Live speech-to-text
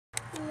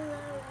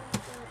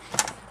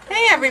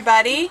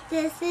everybody.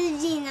 This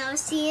is Gina with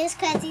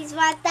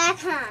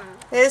Gina'sCraftingSpot.com.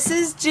 This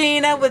is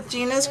Gina with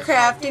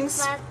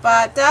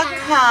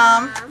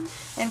Gina'sCraftingSpot.com.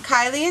 And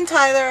Kylie and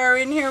Tyler are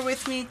in here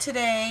with me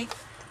today.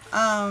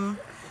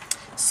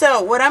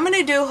 So what I'm going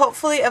to do,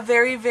 hopefully a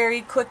very, very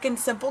quick and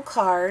simple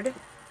card.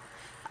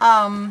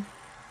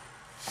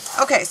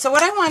 Okay, so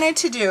what I wanted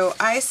to do,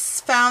 I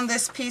found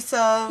this piece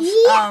of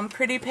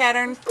pretty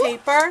pattern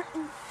paper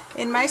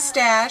in my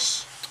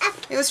stash.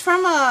 It was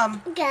from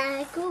a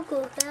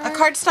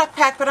cardstock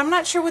pack, but I'm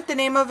not sure what the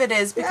name of it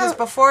is because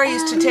before I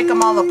used to take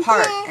them all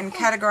apart and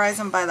categorize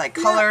them by like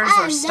colors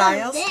or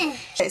styles.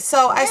 Okay,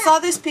 so I saw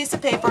this piece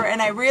of paper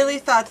and I really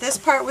thought this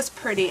part was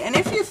pretty. And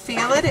if you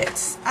feel it,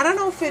 it's, I don't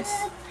know if it's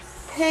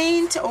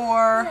paint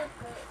or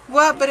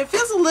what, but it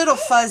feels a little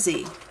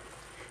fuzzy.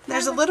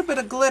 There's a little bit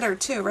of glitter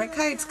too, right,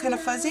 Kai? It's kind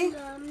of fuzzy.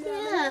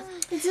 Yeah,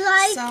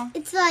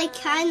 it's like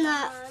kind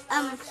of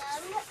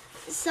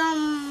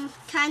some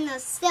kind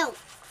of silk.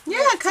 Yeah,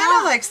 kind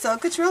of like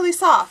silk. It's really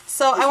soft.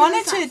 So I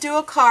wanted to do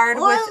a card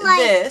with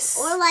this.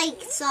 Or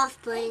like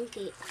soft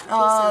blanket.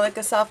 Oh, like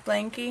a soft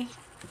blankie?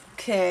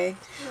 Okay.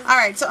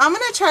 Alright, so I'm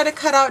going to try to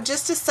cut out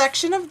just a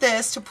section of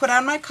this to put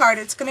on my card.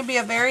 It's going to be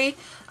a very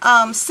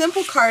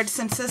simple card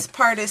since this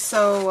part is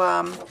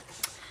so,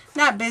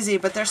 not busy,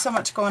 but there's so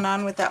much going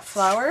on with that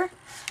flower.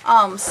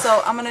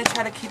 So I'm going to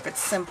try to keep it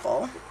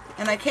simple.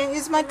 And I can't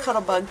use my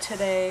Cuttlebug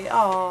today.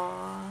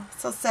 Aww,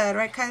 so sad,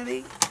 right,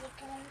 Kylie?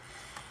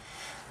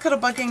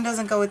 Cuddlebugging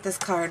doesn't go with this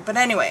card. But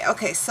anyway,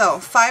 okay, so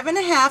 5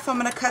 1/2. I'm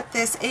going to cut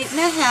this 8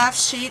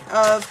 1/2 sheet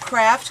of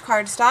craft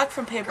cardstock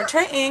from Paper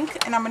Tray Ink,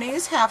 and I'm going to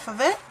use half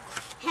of it.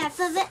 Half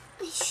of it?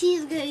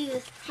 She's going to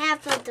use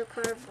half of the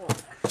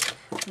cardboard.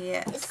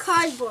 Yes. It's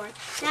cardboard,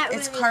 not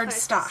really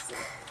cardstock.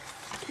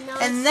 No,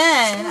 and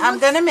then I'm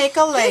going to make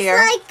a layer.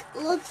 It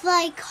looks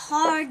like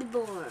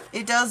cardboard.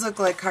 It does look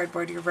like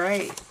cardboard, you're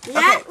right.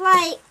 Not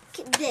like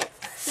this.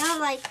 Not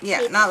like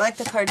paper. Not like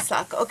the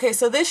cardstock. Okay,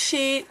 so this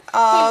sheet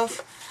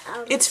of...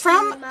 It's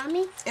from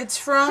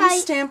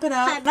Stampin'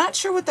 Up. I'm not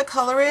sure what the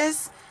color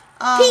is.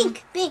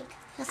 Pink. I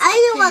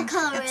know what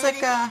color it's it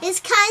is. It's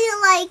kind of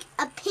like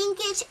a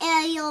pinkish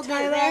and a little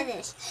bit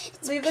reddish.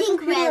 It's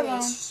pink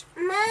reddish.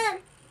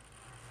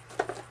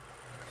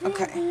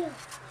 Okay.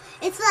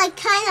 It's like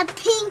kind of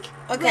pink.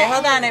 Okay,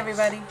 hold on,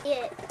 everybody.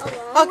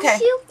 Okay.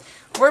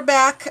 We're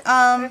back.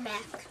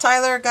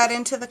 Tyler got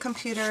into the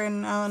computer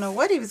and I don't know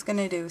what he was going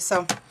to do.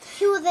 So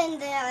he was in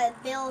the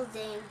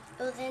building.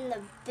 It was in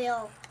the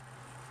building.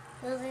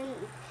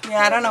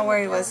 Yeah, I don't know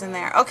where he was in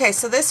there. Okay,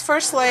 so this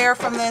first layer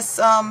from this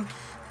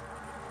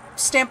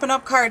Stampin'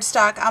 Up!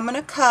 Cardstock, I'm going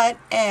to cut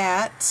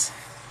at...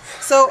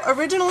 So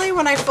originally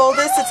when I fold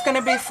this, it's going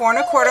to be 4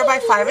 1/4 by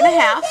 5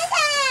 1/2.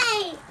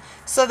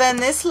 So then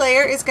this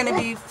layer is going to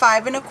be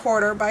 5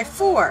 1/4 by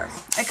 4.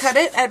 I cut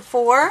it at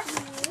 4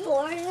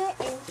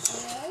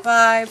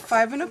 by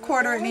 5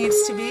 1/4 it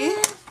needs to be.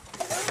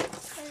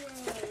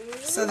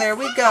 So there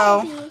we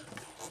go.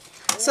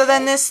 So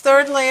then this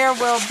third layer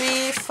will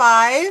be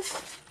 5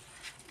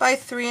 by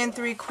 3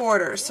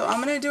 3/4. So I'm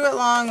going to do it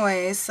long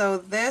ways. So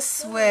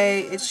this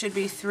way it should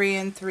be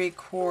 3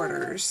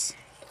 3/4.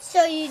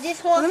 So you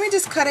just want... Let me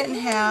just cut it in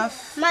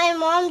half. My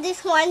mom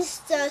just wants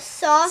the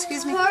soft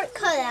part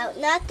cut out,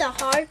 not the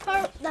hard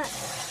part. Not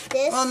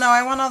this. Well, no,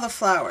 I want all the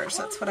flowers.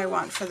 That's what I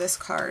want for this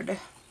card.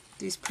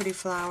 These pretty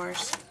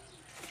flowers.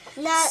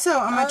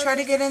 So I'm going to try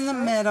to get in the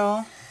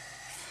middle.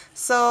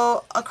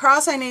 So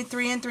across I need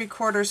 3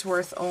 3/4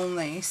 worth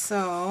only.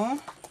 So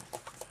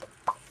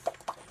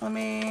let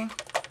me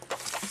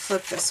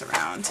flip this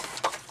around.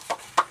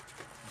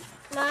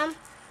 Mom?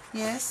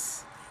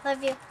 Yes?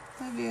 Love you.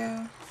 Love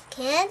you.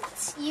 Can't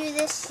you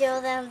just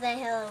show them the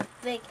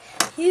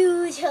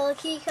huge Hello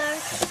Kitty card?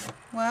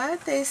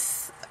 What?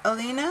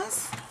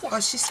 Alina's? Yeah.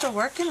 Oh, she's still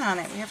working on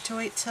it. We have to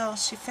wait till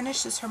she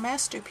finishes her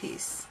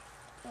masterpiece.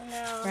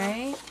 No.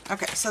 Right?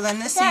 Okay, so then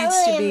this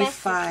needs to be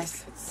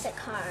 5. It's a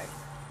card.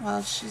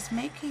 Well, she's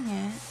making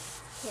it.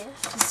 Yeah.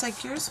 Just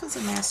like yours was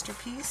a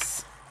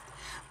masterpiece.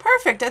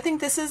 Perfect. I think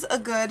this is a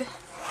good...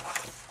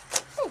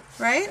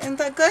 Right? Isn't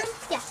that good?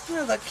 Yeah.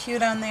 It'll look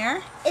cute on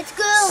there. It's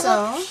going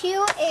to look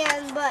cute,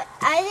 but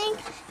I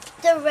think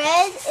the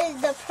red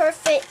is the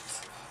perfect...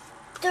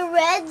 The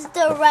red's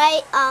the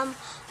right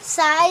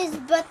size,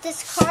 but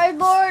this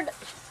cardboard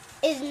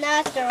is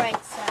not the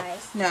right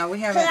size. No, we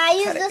haven't. Can I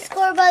use the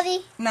score,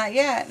 buddy? Not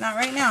yet. Not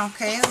right now.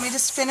 Okay, let me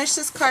just finish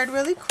this card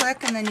really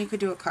quick, and then you could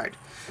do a card.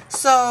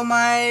 So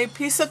my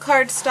piece of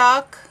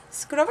cardstock...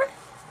 Scoot over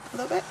a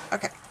little bit.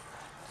 Okay.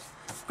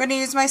 I'm going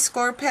to use my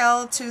score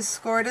pail to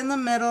score it in the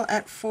middle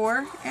at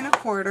 4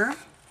 1/4.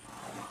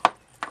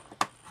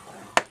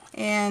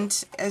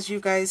 And as you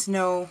guys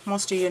know,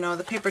 most of you know,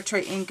 the Paper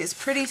Tray ink is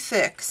pretty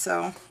thick,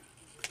 so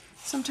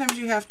sometimes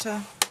you have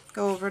to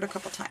go over it a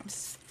couple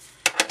times.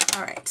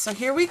 Alright, so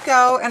here we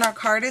go, and our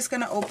card is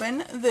going to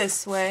open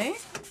this way.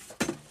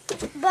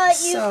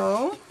 But you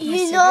know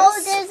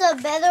there's a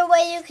better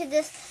way. You could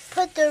just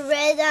put the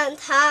red on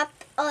top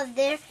of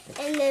there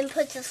and then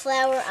put the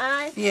flower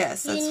on.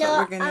 Yes, that's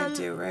what we're going to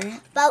do, right?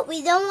 But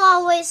we don't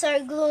always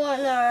start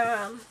gluing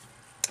our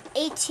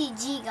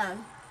HCG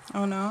gun.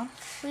 Oh no?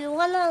 We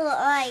want to,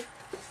 like,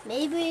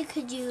 maybe we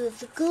could use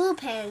the glue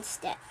pen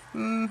instead.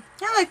 I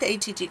like the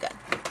ATG gun.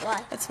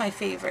 Why? That's my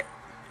favorite.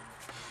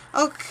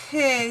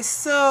 Okay,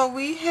 so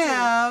we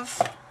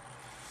have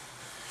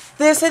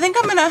this. I think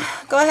I'm going to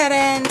go ahead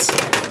and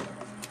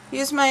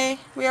use my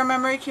We Are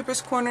Memory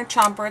Keepers corner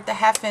chomper at the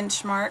 1/2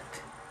 inch mark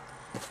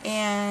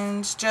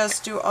and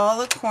just do all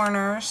the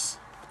corners,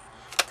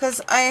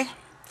 because I'm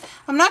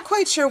not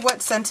quite sure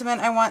what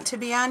sentiment I want to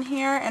be on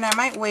here, and I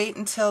might wait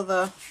until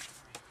the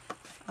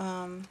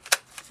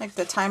like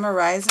the timer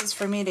rises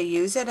for me to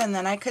use it, and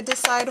then I could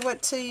decide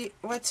what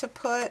to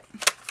put.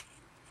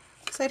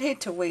 Because I'd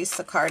hate to waste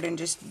the card and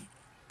just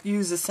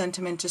use a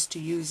sentiment just to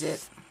use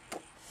it.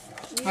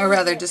 Or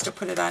rather, just to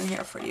put it on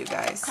here for you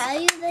guys. Can I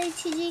use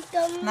the HCG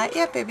gun? Not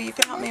yet, baby. You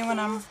can help me when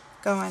I'm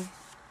going.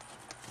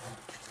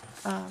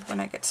 When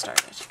I get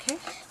started, okay?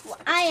 Well,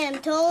 I am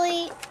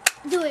totally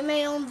doing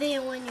my own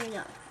video when you're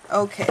done.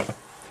 Okay.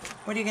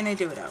 What are you going to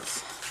do with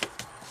those?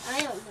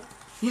 I don't know.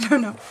 You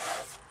don't know.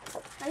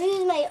 I'm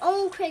using my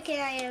own Cricut.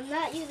 I am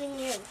not using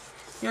yours.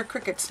 Your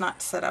Cricut's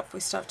not set up. We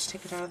still have to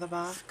take it out of the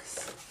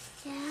box.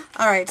 Yeah.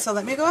 Alright, so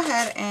let me go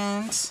ahead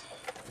and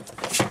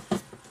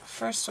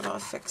first of all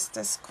fix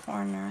this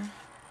corner.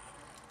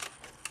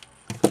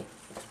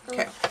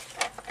 Okay.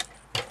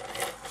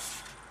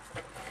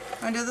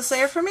 Want to do this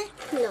layer for me?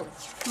 No.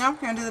 No? You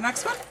want to do the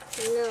next one?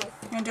 No. You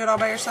want to do it all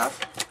by yourself?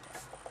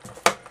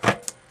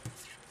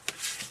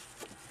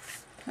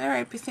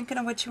 Alright, be thinking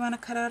of what you want to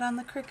cut out on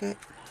the Cricut.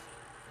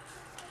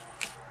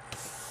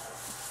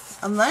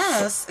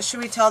 Unless, should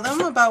we tell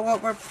them about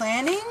what we're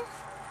planning?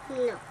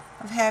 No.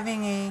 Of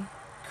having a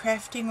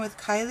Crafting with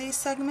Kylie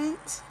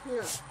segment?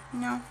 No.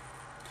 No?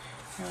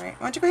 Alright,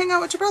 why don't you go hang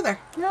out with your brother?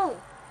 No.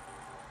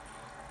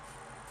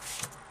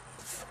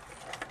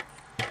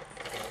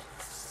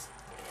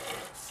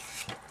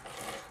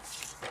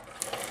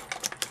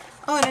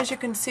 Oh, and as you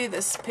can see,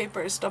 this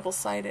paper is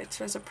double-sided, so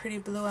there's a pretty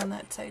blue on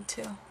that side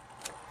too.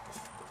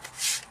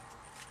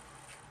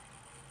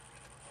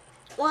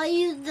 Want to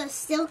use the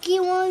silky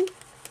one?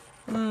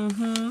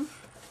 Mm-hmm.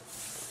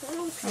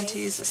 Okay. I want to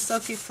use the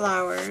silky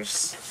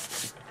flowers.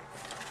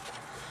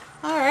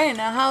 Alright,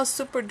 now how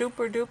super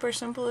duper duper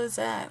simple is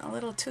that? A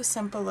little too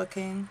simple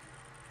looking.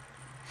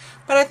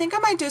 But I think I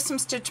might do some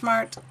stitch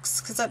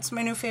marks, because that's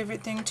my new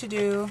favorite thing to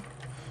do.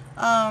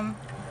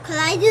 Can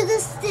I do the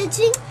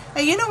stitching?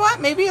 Hey, you know what?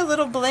 Maybe a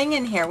little bling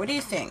in here. What do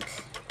you think?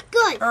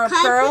 Good. Or a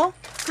pearl?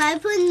 Can I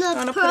put in the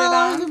Put it pearl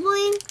on? or the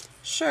bling?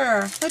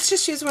 Sure. Let's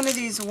just use one of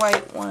these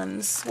white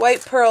ones.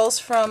 White pearls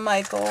from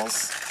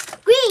Michaels.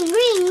 Green,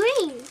 green,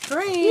 green.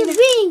 Green. Use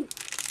green.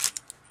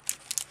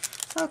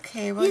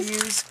 Okay, we'll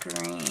use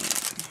green.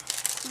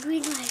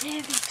 Green is my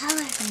favorite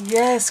color.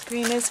 Yes,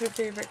 green is her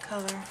favorite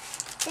color.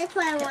 That's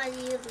why I want to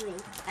use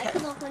green. I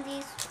can open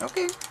these.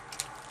 Okay.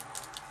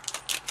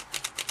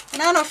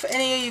 And I don't know if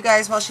any of you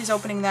guys, while she's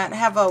opening that,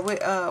 have a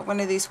one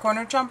of these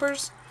corner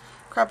jumpers,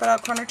 crop it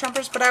out corner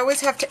jumpers, but I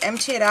always have to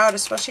empty it out,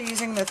 especially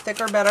using the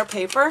thicker, better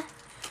paper,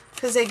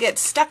 because they get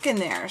stuck in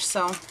there.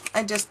 So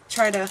I just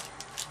try to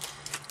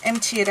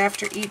empty it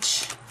after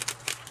each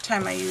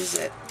time I use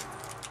it.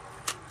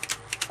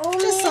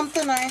 Just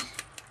something I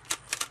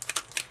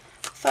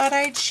thought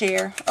I'd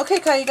share. Okay,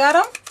 Kai, you got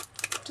them?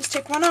 Just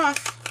take one off.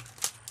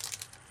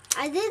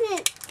 I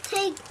didn't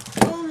take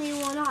only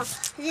one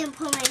off. I didn't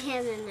put my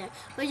hand in there.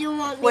 But you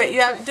want me Wait, to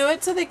you have to do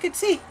it so they could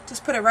see.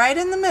 Just put it right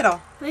in the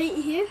middle. right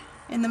here?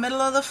 In the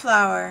middle of the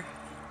flower.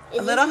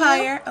 A little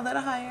higher, a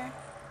little higher.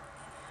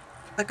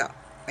 Let go.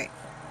 Wait.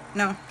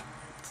 No,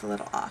 it's a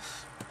little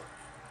off.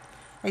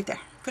 Right there.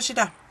 Push it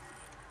down.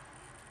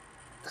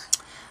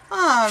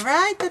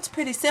 Alright, that's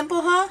pretty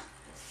simple, huh?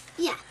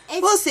 Yeah.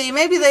 We'll see.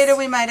 Maybe later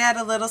we might add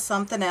a little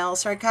something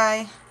else, right,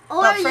 Kai?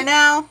 Or But for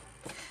now,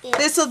 yeah.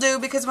 this will do,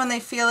 because when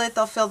they feel it,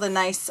 they'll feel the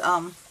nice,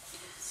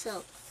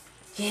 So.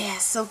 yeah,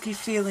 silky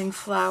feeling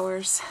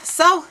flowers.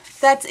 So,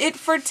 that's it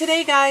for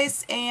today,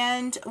 guys,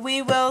 and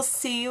we will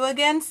see you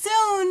again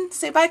soon.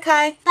 Say bye,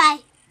 Kai. Bye.